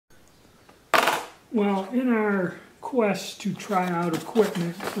Well, in our quest to try out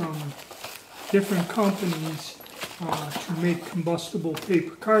equipment from different companies to make combustible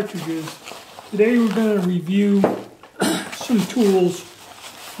paper cartridges, today we're going to review some tools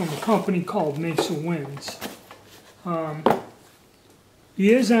from a company called Mesa Winds.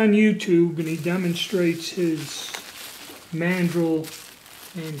 He is on YouTube and he demonstrates his mandrel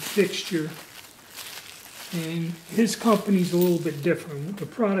and fixture. And his company's a little bit different. The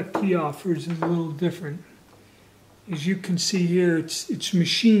product he offers is a little different. As you can see here, it's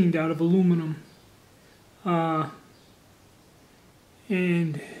machined out of aluminum. And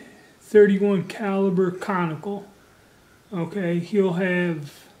 31 caliber conical. Okay, he'll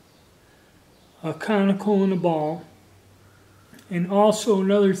have a conical and a ball. And also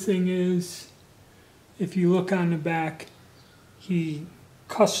another thing is, if you look on the back, he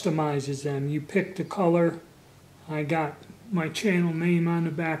customizes them. You pick the color. I got my channel name on the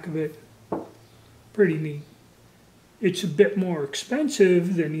back of it. Pretty neat. It's a bit more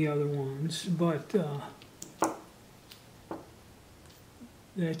expensive than the other ones, but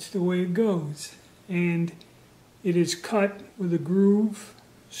that's the way it goes. And it is cut with a groove,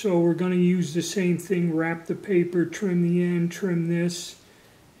 so we're going to use the same thing. Wrap the paper, trim the end, trim this,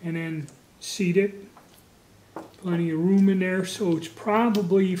 and then seat it. Plenty of room in there, so it's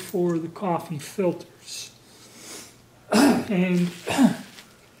probably for the coffee filters. And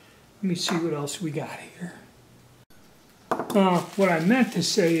let me see what else we got here. What I meant to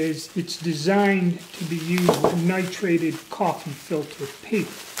say is it's designed to be used with nitrated coffee filter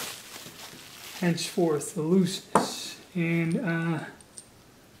paper, henceforth the looseness. And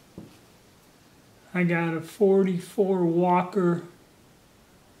I got a 44 Walker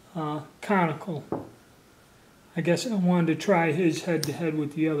conical. I guess I wanted to try his head-to-head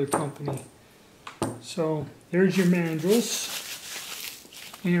with the other company. So there's your mandrels.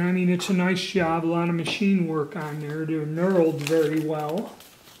 And I mean, it's a nice job, a lot of machine work on there. They're knurled very well.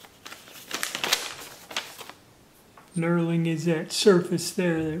 Knurling is that surface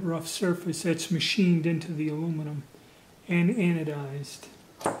there, that rough surface that's machined into the aluminum and anodized.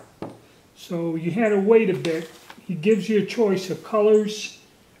 So you had to wait a bit. He gives you a choice of colors.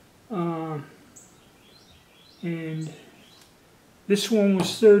 And this one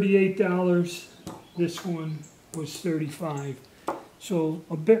was $38, this one was $35. So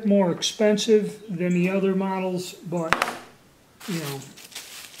a bit more expensive than the other models, but you know,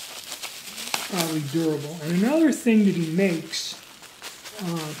 probably durable. And another thing that he makes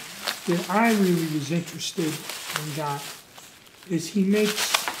that I really was interested in got is he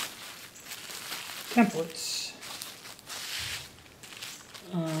makes templates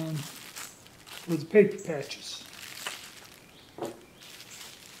with paper patches.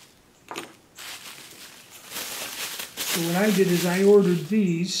 So what I did is I ordered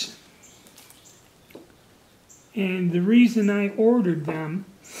these, and the reason I ordered them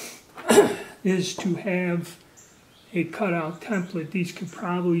is to have a cutout template. These could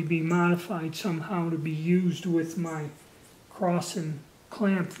probably be modified somehow to be used with my cross and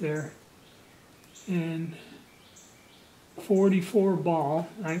clamp there. And 44 ball,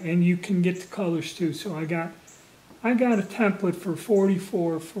 and you can get the colors too. So I got a template for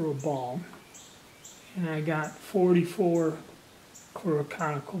 44 for a ball, and I got 44 for a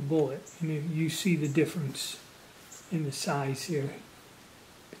conical bullet. And you see the difference in the size here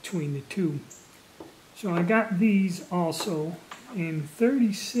between the two. So I got these also, and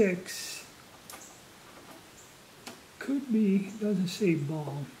 36 could be, doesn't say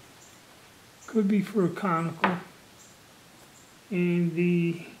ball, could be for a conical. And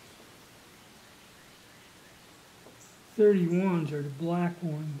the 31s are the black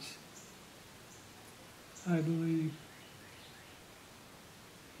ones, I believe.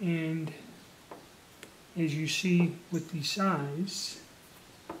 And as you see with the size,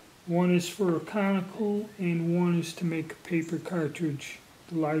 one is for a conical and one is to make a paper cartridge,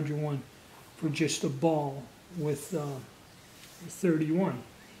 the larger one, for just a ball with the 31.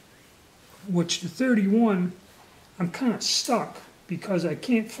 Which the 31, I'm kind of stuck because I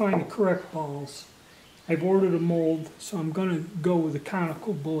can't find the correct balls. I've ordered a mold, so I'm going to go with a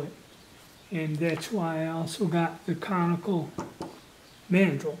conical bullet. And that's why I also got the conical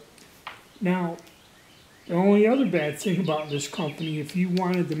mandrel. Now, the only other bad thing about this company, if you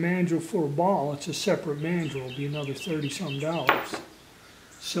wanted the mandrel for a ball, it's a separate mandrel. It'll be another $30-some.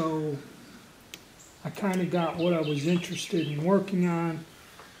 So I kind of got what I was interested in working on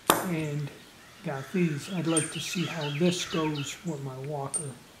and got these. I'd like to see how this goes with my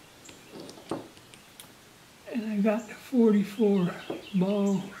Walker. And I got the 44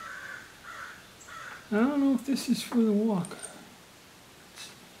 ball. I don't know if this is for the Walker.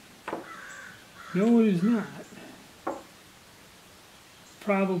 No, it is not.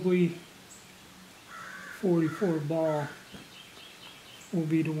 Probably 44 ball will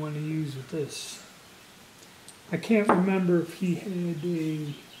be the one to use with this. I can't remember if he had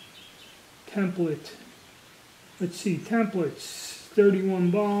a template. Let's see, templates,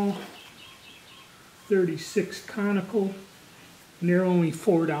 31 ball, 36 conical, and they're only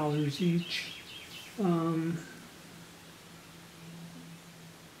 $4 each.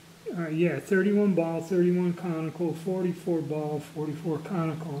 Yeah, 31 ball, 31 conical, 44 ball, 44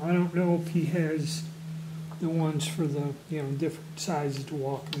 conical. I don't know if he has the ones for the, different sizes to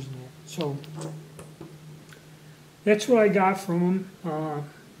walkers and that. So that's what I got from him.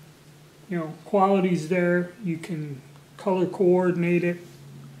 Quality's there. You can color coordinate it.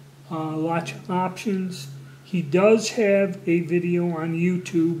 Lots of options. He does have a video on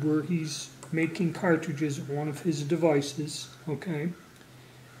YouTube where he's making cartridges with one of his devices. Okay.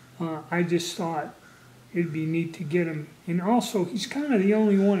 I just thought it'd be neat to get him. And also, he's kind of the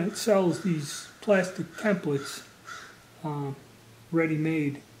only one that sells these plastic templates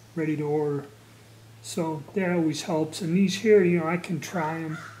ready-made, ready to order. So that always helps. And these here, I can try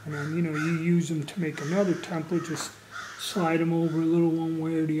them. And then, you use them to make another template. Just slide them over a little one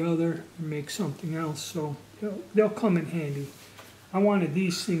way or the other and make something else. So they'll come in handy. I wanted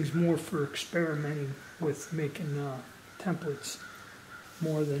these things more for experimenting with making templates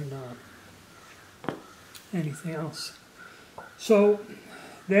more than anything else. So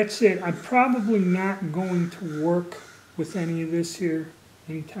that's it. I'm probably not going to work with any of this here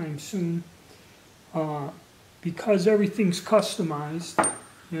anytime soon because everything's customized,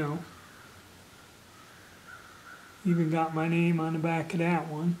 Even got my name on the back of that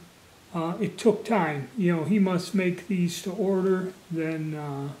one. It took time. He must make these to order,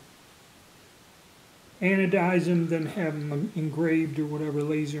 then anodize them, then have them engraved or whatever,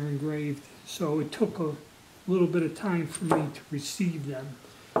 laser engraved. So it took a little bit of time for me to receive them.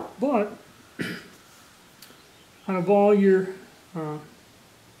 But out of all your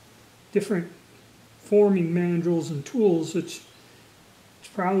different forming mandrels and tools, it's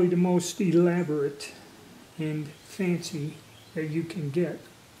probably the most elaborate and fancy that you can get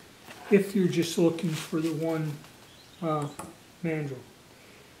if you're just looking for the one mandrel.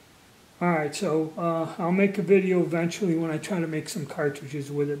 Alright, so I'll make a video eventually when I try to make some cartridges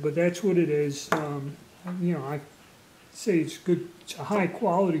with it, but that's what it is. I say it's good, it's a high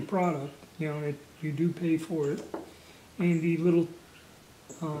quality product, that you do pay for it. And the little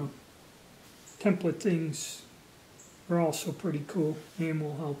template things are also pretty cool and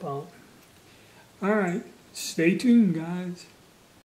will help out. Alright, stay tuned, guys.